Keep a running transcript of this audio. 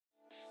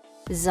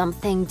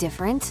Something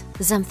different,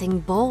 something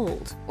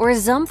bold, or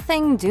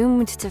something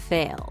doomed to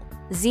fail.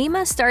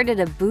 Zima started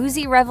a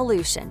boozy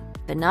revolution,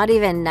 but not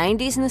even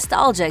 90s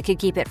nostalgia could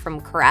keep it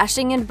from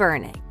crashing and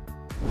burning.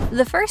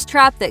 The first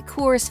trap that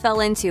Coors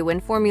fell into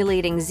when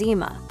formulating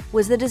Zima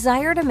was the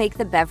desire to make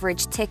the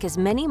beverage tick as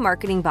many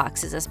marketing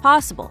boxes as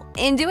possible.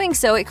 In doing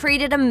so, it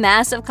created a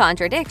mass of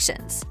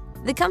contradictions.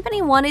 The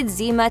company wanted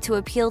Zima to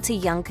appeal to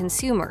young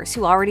consumers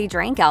who already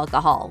drank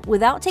alcohol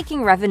without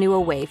taking revenue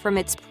away from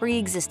its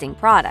pre-existing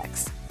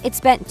products. It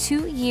spent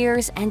 2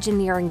 years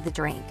engineering the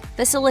drink,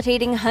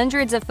 facilitating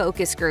hundreds of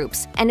focus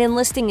groups, and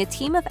enlisting a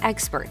team of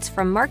experts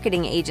from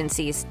marketing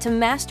agencies to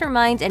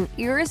mastermind an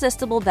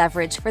irresistible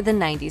beverage for the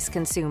 90s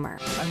consumer.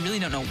 I really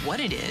don't know what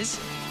it is.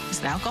 Is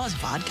it alcohol? Is it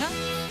vodka?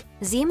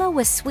 Zima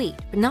was sweet,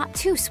 but not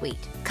too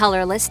sweet,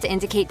 colorless to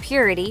indicate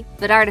purity,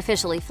 but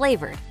artificially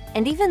flavored.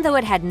 And even though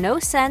it had no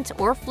scent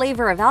or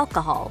flavor of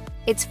alcohol,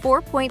 its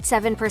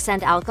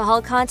 4.7%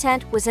 alcohol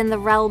content was in the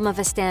realm of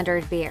a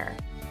standard beer.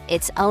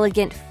 Its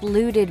elegant,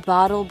 fluted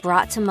bottle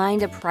brought to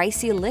mind a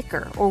pricey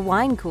liquor or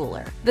wine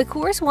cooler. But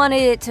Coors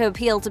wanted it to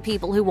appeal to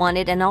people who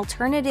wanted an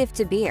alternative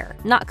to beer,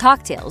 not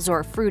cocktails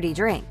or fruity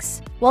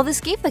drinks. While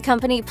this gave the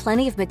company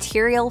plenty of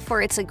material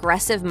for its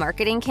aggressive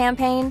marketing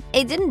campaign,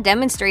 it didn't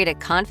demonstrate a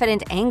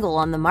confident angle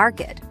on the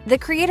market. The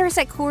creators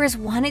at Coors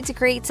wanted to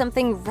create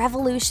something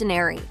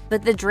revolutionary,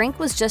 but the drink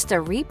was just a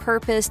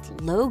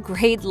repurposed,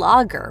 low-grade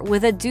lager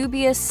with a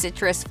dubious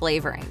citrus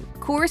flavoring.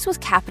 Coors was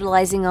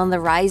capitalizing on the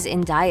rise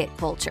in diet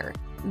culture,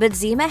 but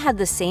Zima had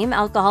the same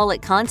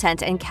alcoholic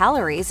content and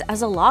calories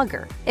as a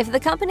lager. If the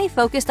company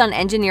focused on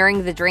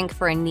engineering the drink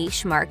for a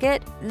niche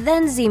market,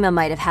 then Zima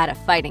might have had a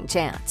fighting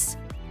chance.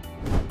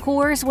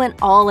 Coors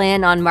went all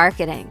in on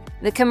marketing.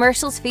 The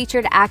commercials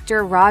featured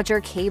actor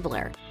Roger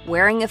Kabler,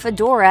 wearing a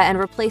fedora and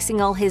replacing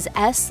all his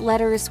S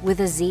letters with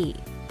a Z.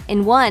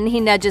 In one, he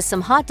nudges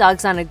some hot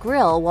dogs on a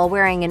grill while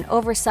wearing an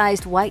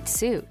oversized white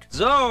suit.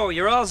 So,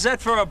 you're all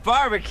set for a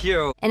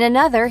barbecue! In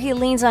another, he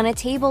leans on a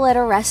table at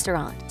a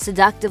restaurant,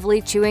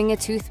 seductively chewing a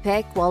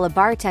toothpick while a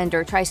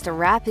bartender tries to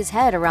wrap his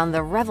head around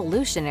the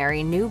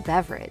revolutionary new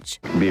beverage.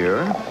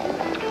 Beer?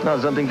 No,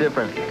 something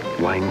different.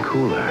 Wine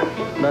cooler.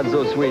 Not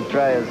so sweet,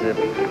 try a sip.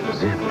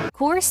 Zip.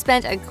 Coors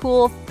spent a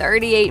cool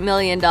 $38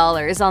 million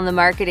on the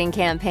marketing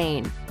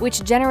campaign,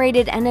 which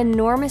generated an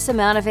enormous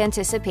amount of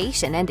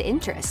anticipation and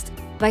interest.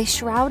 By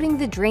shrouding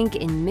the drink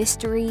in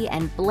mystery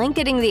and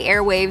blanketing the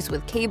airwaves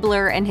with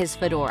Kabler and his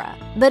fedora.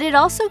 But it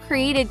also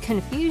created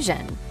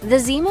confusion. The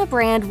Zima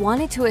brand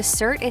wanted to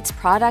assert its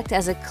product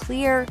as a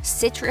clear,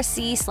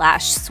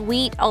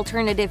 citrusy/sweet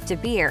alternative to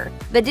beer,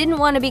 but didn't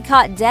want to be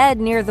caught dead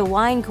near the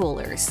wine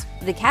coolers,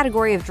 the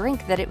category of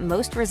drink that it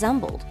most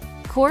resembled.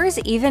 Coors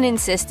even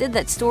insisted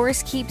that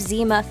stores keep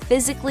Zima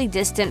physically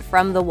distant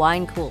from the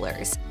wine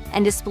coolers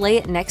and display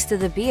it next to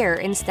the beer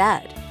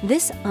instead.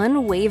 This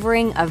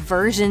unwavering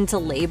aversion to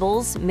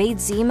labels made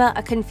Zima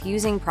a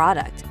confusing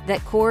product that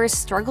Coors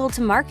struggled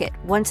to market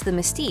once the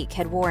mystique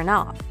had worn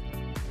off.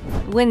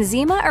 When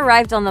Zima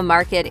arrived on the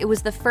market, it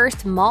was the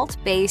first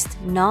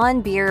malt-based,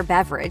 non-beer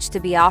beverage to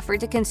be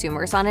offered to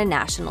consumers on a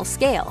national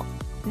scale.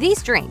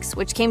 These drinks,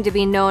 which came to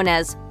be known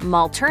as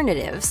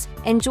malternatives,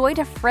 enjoyed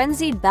a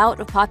frenzied bout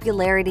of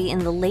popularity in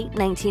the late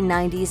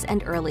 1990s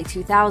and early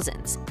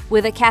 2000s,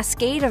 with a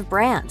cascade of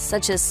brands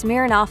such as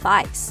Smirnoff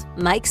Ice,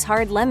 Mike's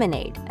Hard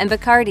Lemonade, and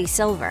Bacardi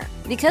Silver.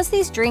 Because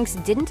these drinks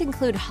didn't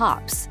include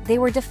hops, they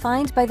were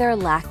defined by their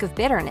lack of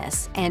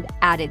bitterness and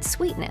added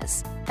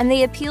sweetness, and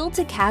they appealed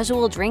to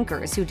casual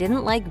drinkers who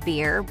didn't like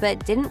beer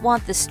but didn't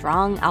want the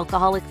strong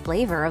alcoholic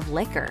flavor of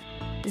liquor.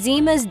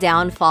 Zima's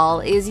downfall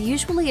is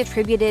usually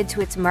attributed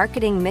to its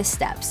marketing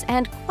missteps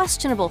and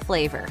questionable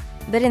flavor,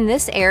 but in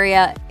this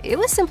area, it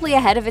was simply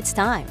ahead of its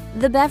time.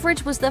 The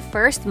beverage was the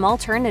first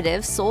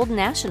malternative sold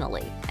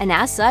nationally, and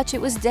as such,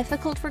 it was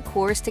difficult for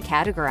Coors to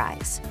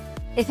categorize.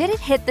 If it had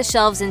hit the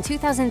shelves in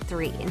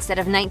 2003 instead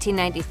of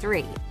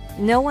 1993,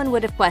 no one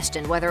would have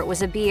questioned whether it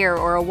was a beer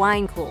or a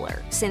wine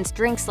cooler, since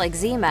drinks like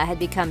Zima had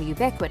become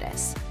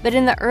ubiquitous. But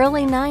in the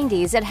early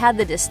 90s, it had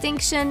the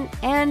distinction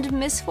and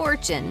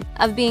misfortune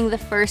of being the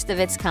first of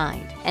its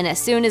kind. And as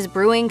soon as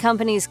brewing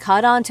companies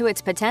caught on to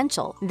its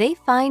potential, they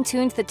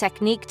fine-tuned the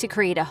technique to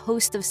create a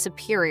host of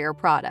superior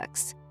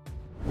products.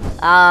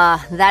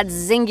 Ah, that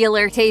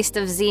zingular taste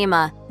of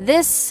Zima.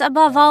 This,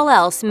 above all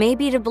else, may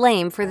be to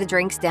blame for the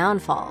drink's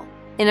downfall.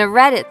 In a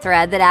Reddit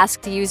thread that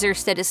asked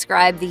users to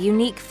describe the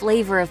unique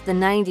flavor of the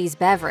 90s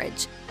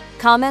beverage,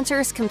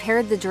 commenters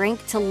compared the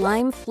drink to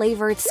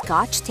lime-flavored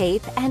Scotch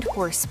tape and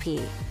horse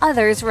pee.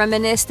 Others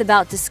reminisced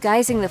about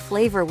disguising the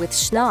flavor with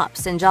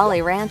schnapps and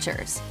Jolly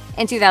Ranchers.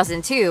 In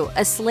 2002,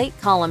 a Slate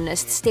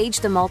columnist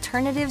staged a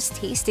malternatives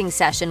tasting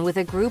session with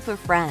a group of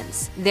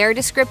friends. Their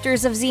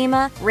descriptors of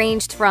Zima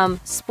ranged from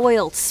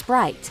spoiled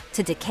Sprite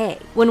to decay.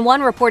 When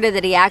one reported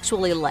that he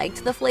actually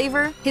liked the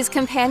flavor, his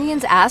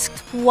companions asked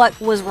what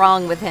was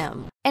wrong with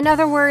him. In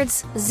other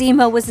words,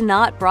 Zima was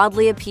not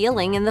broadly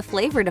appealing in the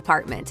flavor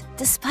department,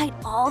 despite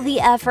all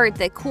the effort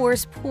that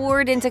Coors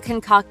poured into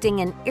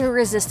concocting an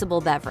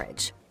irresistible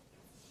beverage.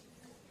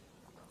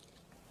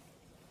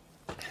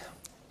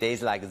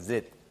 Tastes like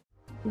zit.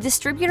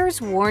 Distributors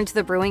warned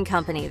the brewing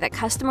company that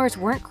customers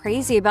weren't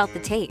crazy about the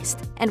taste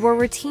and were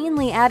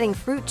routinely adding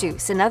fruit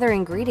juice and other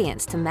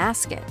ingredients to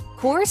mask it.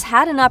 Coors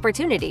had an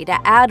opportunity to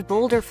add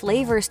bolder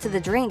flavors to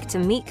the drink to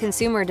meet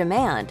consumer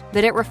demand,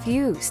 but it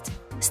refused,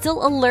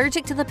 still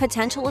allergic to the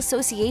potential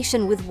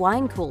association with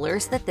wine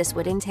coolers that this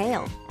would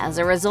entail. As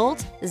a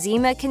result,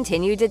 Zima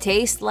continued to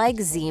taste like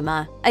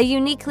Zima, a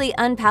uniquely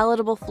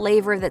unpalatable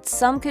flavor that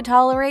some could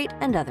tolerate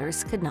and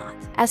others could not.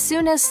 As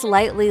soon as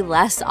slightly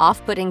less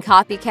off-putting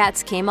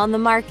copycats came on the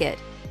market,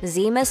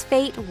 Zima's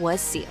fate was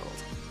sealed.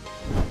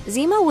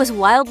 Zima was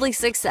wildly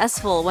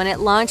successful when it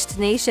launched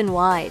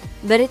nationwide,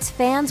 but its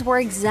fans were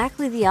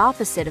exactly the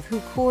opposite of who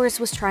Coors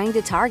was trying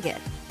to target.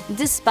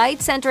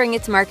 Despite centering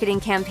its marketing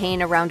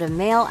campaign around a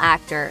male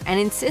actor and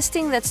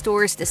insisting that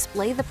stores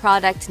display the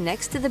product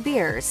next to the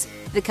beers,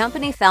 the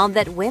company found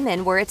that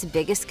women were its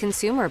biggest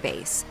consumer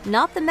base,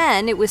 not the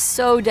men it was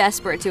so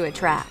desperate to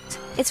attract.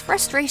 Its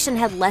frustration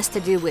had less to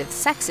do with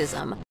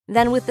sexism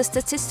than with the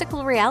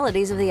statistical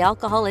realities of the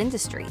alcohol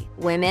industry.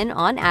 Women,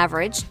 on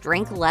average,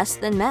 drink less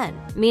than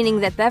men, meaning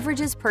that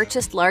beverages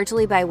purchased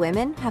largely by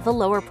women have a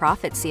lower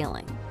profit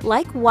ceiling.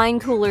 Like wine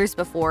coolers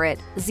before it,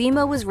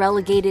 Zima was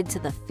relegated to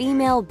the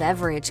female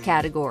beverage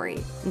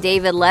category.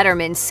 David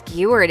Letterman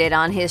skewered it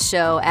on his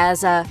show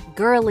as a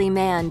girly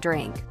man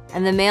drink,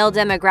 and the male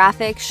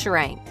demographic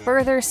shrank,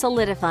 further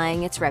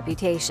solidifying its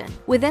reputation.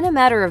 Within a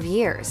matter of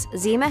years,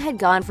 Zima had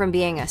gone from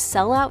being a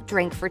sellout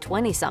drink for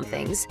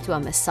 20-somethings to a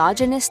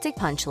misogynistic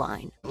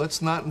punchline.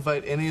 Let's not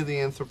invite any of the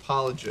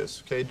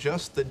anthropologists, okay?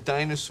 Just the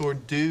dinosaur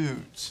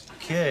dudes.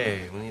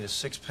 Okay, we need a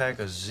six-pack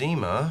of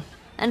Zima.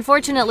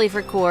 Unfortunately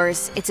for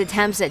Coors, its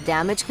attempts at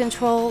damage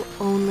control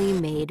only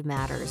made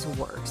matters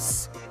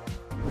worse.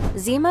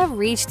 Zima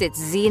reached its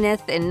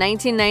zenith in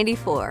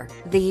 1994,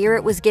 the year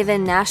it was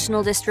given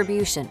national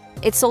distribution.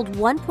 It sold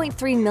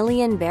 1.3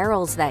 million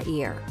barrels that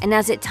year, and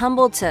as it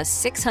tumbled to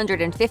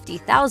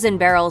 650,000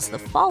 barrels the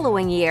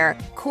following year,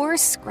 Coors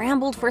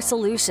scrambled for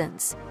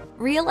solutions.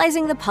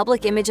 Realizing the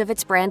public image of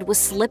its brand was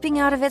slipping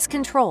out of its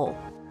control,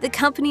 the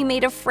company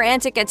made a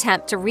frantic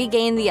attempt to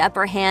regain the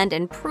upper hand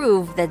and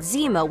prove that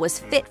Zima was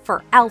fit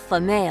for alpha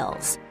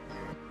males.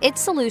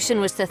 Its solution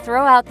was to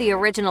throw out the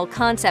original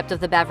concept of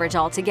the beverage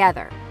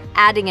altogether,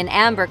 adding an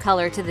amber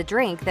color to the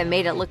drink that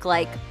made it look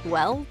like,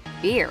 well,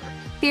 beer.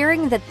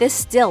 Fearing that this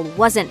still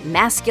wasn't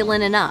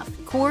masculine enough,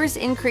 Coors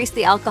increased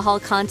the alcohol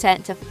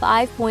content to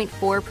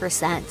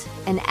 5.4%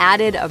 and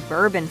added a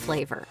bourbon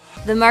flavor.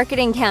 The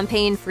marketing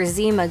campaign for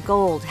Zima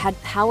Gold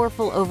had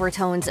powerful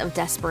overtones of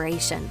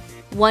desperation.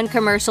 One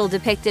commercial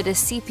depicted a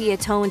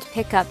sepia-toned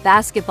pickup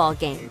basketball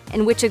game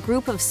in which a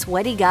group of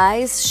sweaty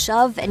guys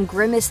shove and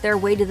grimace their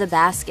way to the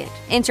basket,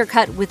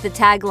 intercut with the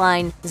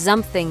tagline,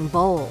 "Something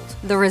bold."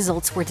 The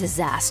results were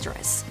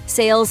disastrous.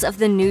 Sales of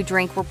the new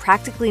drink were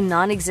practically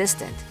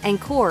non-existent,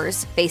 and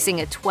Coors, facing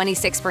a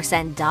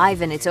 26%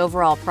 dive in its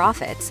overall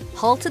profits,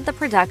 halted the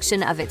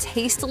production of its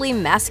hastily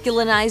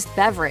masculinized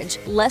beverage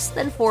less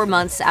than 4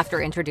 months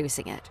after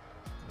introducing it.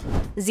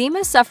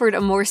 Zima suffered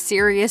a more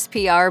serious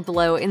PR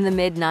blow in the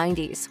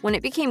mid-90s when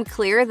it became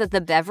clear that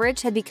the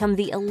beverage had become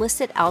the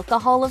illicit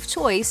alcohol of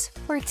choice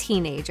for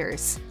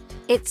teenagers.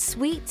 Its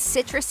sweet,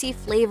 citrusy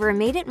flavor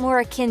made it more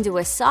akin to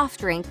a soft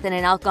drink than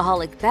an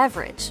alcoholic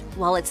beverage,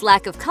 while its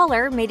lack of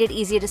color made it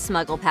easy to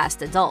smuggle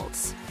past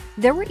adults.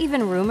 There were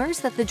even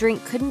rumors that the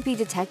drink couldn't be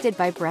detected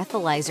by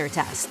breathalyzer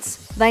tests.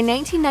 By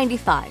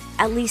 1995,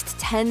 at least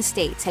 10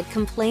 states had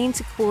complained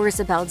to Coors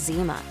about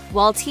Zima,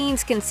 while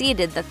teens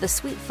conceded that the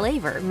sweet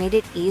flavor made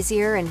it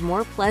easier and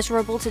more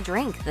pleasurable to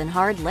drink than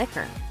hard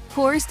liquor.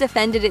 Coors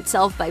defended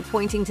itself by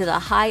pointing to the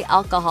high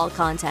alcohol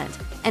content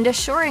and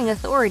assuring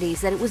authorities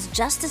that it was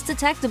just as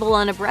detectable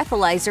on a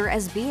breathalyzer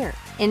as beer.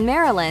 In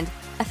Maryland,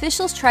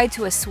 officials tried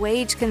to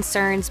assuage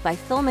concerns by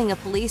filming a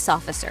police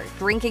officer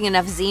drinking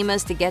enough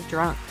Zimas to get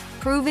drunk,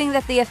 proving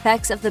that the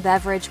effects of the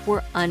beverage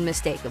were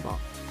unmistakable.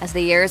 As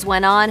the years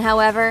went on,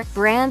 however,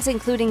 brands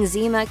including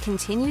Zima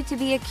continued to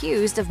be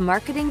accused of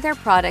marketing their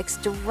products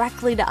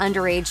directly to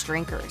underage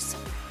drinkers.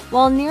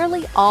 While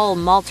nearly all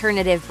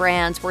malternative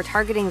brands were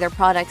targeting their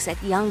products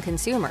at young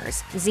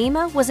consumers,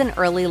 Zima was an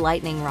early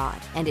lightning rod,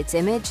 and its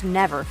image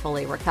never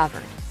fully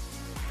recovered.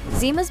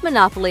 Zima's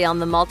monopoly on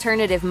the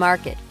malternative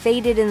market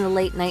faded in the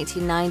late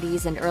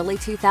 1990s and early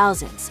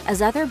 2000s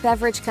as other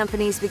beverage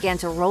companies began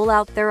to roll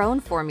out their own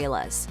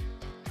formulas.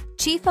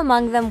 Chief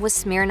among them was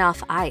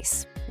Smirnoff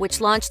Ice, which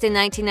launched in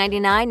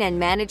 1999 and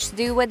managed to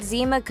do what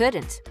Zima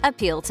couldn't: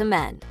 appeal to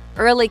men.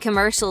 Early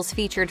commercials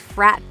featured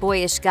frat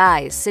boyish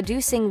guys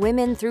seducing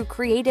women through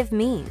creative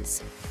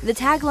means. The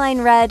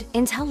tagline read,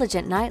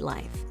 "Intelligent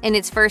nightlife." In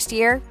its first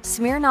year,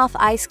 Smirnoff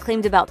Ice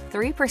claimed about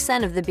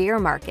 3% of the beer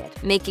market,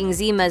 making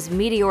Zima's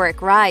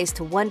meteoric rise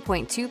to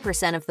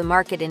 1.2% of the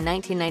market in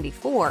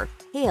 1994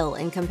 pale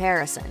in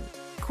comparison.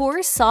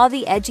 Coors saw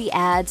the edgy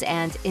ads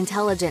and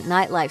 "intelligent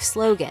nightlife"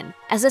 slogan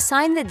as a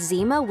sign that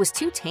Zima was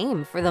too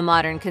tame for the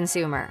modern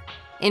consumer.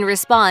 In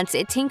response,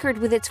 it tinkered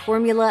with its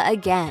formula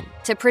again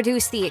to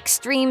produce the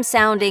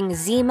extreme-sounding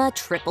Zima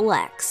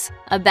XXX,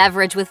 a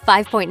beverage with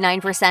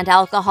 5.9%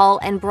 alcohol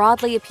and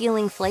broadly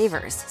appealing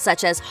flavors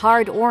such as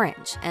hard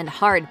orange and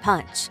hard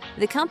punch.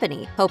 The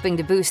company, hoping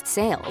to boost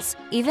sales,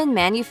 even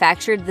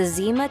manufactured the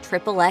Zima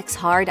XXX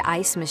hard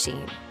ice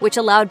machine, which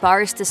allowed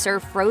bars to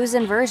serve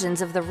frozen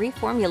versions of the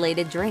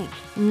reformulated drink.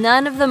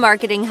 None of the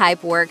marketing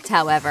hype worked,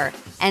 however,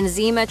 and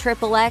Zima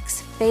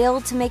XXX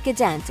failed to make a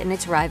dent in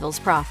its rivals'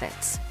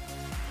 profits.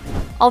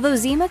 Although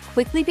Zima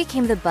quickly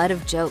became the butt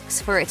of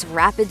jokes for its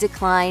rapid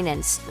decline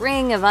and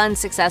string of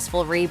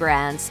unsuccessful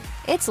rebrands,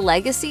 its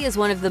legacy as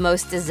one of the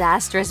most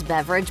disastrous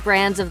beverage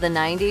brands of the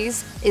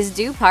 90s is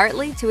due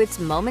partly to its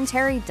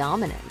momentary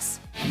dominance.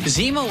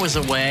 Zima was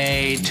a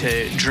way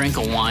to drink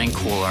a wine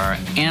cooler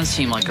and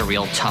seem like a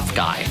real tough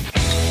guy.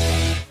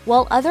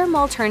 While other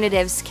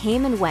malternatives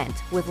came and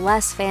went with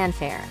less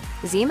fanfare,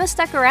 Zima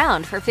stuck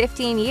around for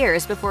 15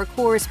 years before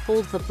Coors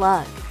pulled the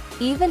plug.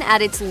 Even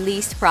at its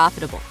least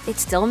profitable, it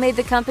still made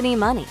the company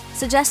money,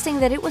 suggesting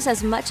that it was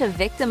as much a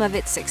victim of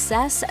its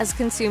success as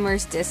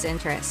consumers'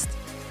 disinterest.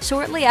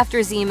 Shortly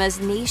after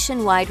Zima's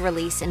nationwide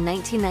release in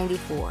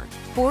 1994,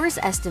 Coors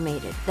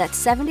estimated that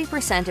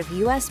 70% of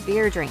U.S.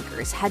 beer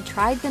drinkers had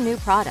tried the new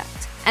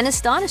product, an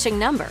astonishing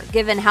number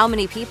given how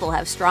many people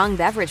have strong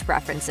beverage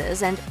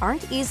preferences and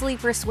aren't easily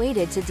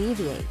persuaded to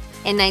deviate.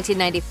 In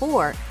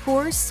 1994,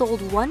 Coors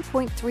sold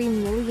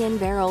 1.3 million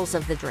barrels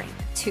of the drink.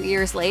 2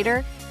 years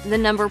later, the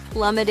number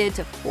plummeted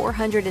to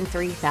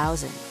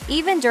 403,000.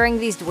 Even during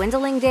these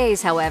dwindling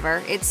days,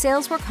 however, its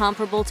sales were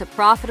comparable to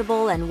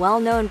profitable and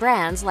well-known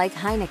brands like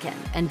Heineken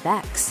and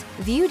Beck's.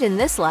 Viewed in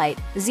this light,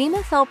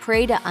 Zima fell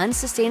prey to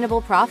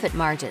unsustainable profit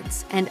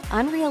margins and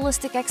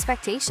unrealistic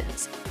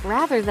expectations,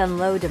 rather than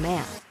low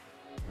demand.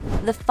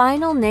 The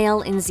final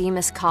nail in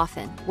Zima's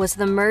coffin was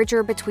the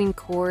merger between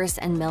Coors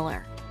and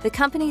Miller. The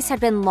companies had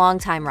been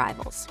longtime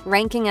rivals,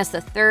 ranking as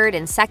the third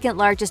and second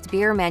largest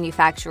beer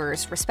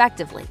manufacturers,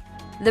 respectively.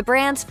 The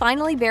brands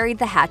finally buried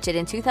the hatchet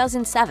in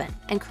 2007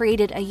 and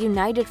created a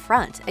united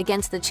front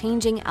against the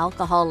changing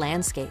alcohol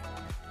landscape.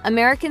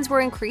 Americans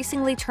were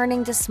increasingly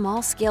turning to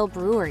small-scale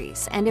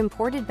breweries and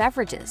imported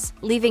beverages,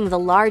 leaving the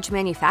large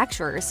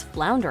manufacturers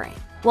floundering.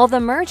 While the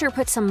merger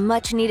put some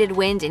much-needed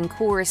wind in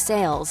Coors'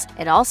 sales,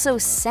 it also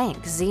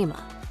sank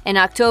Zima. In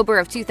October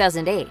of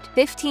 2008,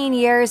 15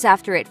 years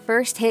after it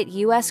first hit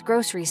U.S.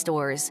 grocery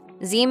stores,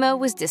 Zima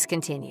was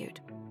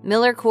discontinued.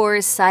 Miller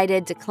Coors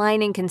cited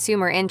declining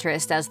consumer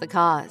interest as the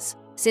cause.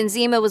 Since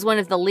Zima was one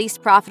of the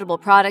least profitable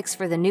products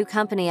for the new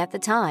company at the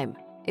time,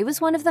 it was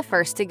one of the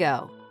first to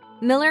go.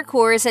 Miller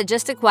Coors had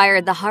just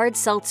acquired the hard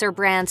seltzer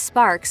brand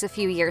Sparks a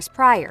few years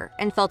prior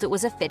and felt it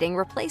was a fitting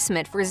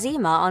replacement for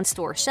Zima on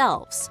store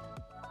shelves.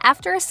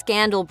 After a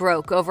scandal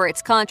broke over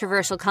its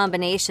controversial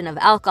combination of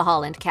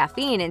alcohol and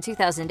caffeine in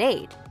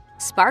 2008,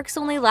 Sparks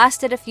only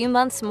lasted a few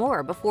months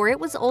more before it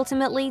was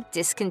ultimately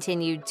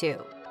discontinued too.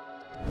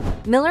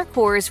 Miller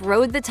Coors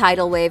rode the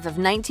tidal wave of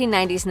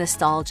 1990s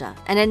nostalgia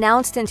and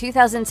announced in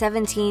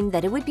 2017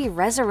 that it would be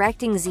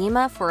resurrecting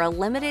Zima for a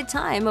limited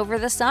time over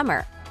the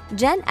summer.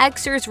 Gen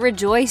Xers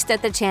rejoiced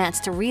at the chance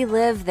to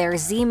relive their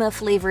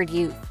Zima-flavored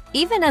youth,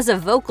 even as a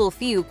vocal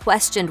few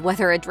questioned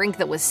whether a drink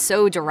that was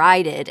so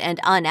derided and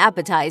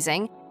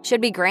unappetizing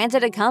should be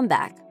granted a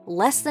comeback,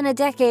 less than a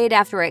decade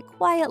after it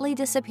quietly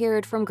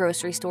disappeared from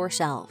grocery store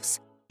shelves.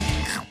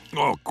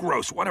 Oh,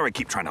 gross. Why do I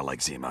keep trying to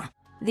like Zima?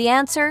 The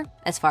answer,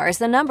 as far as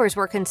the numbers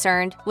were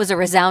concerned, was a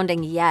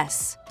resounding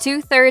yes.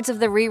 2/3 of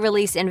the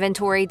re-release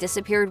inventory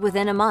disappeared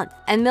within a month,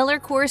 and Miller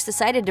Coors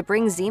decided to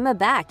bring Zima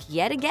back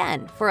yet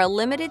again for a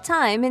limited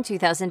time in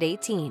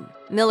 2018.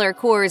 Miller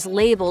Coors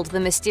labeled the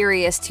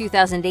mysterious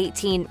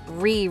 2018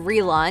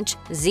 relaunch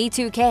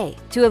Z2K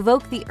to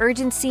evoke the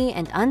urgency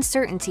and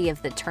uncertainty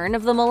of the turn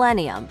of the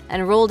millennium,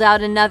 and rolled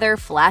out another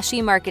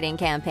flashy marketing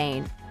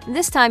campaign,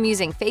 this time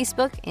using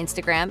Facebook,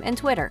 Instagram, and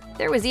Twitter.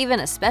 There was even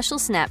a special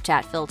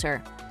Snapchat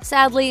filter.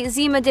 Sadly,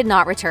 Zima did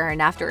not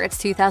return after its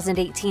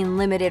 2018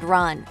 limited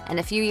run, and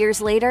a few years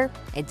later,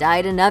 it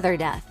died another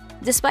death.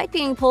 Despite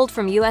being pulled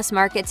from U.S.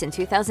 markets in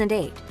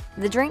 2008,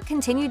 the drink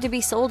continued to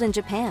be sold in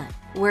Japan,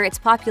 where its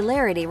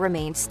popularity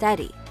remained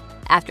steady.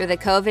 After the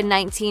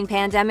COVID-19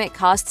 pandemic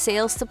caused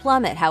sales to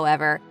plummet,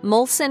 however,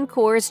 Molson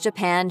Coors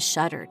Japan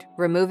shuttered,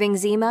 removing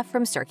Zima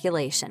from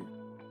circulation.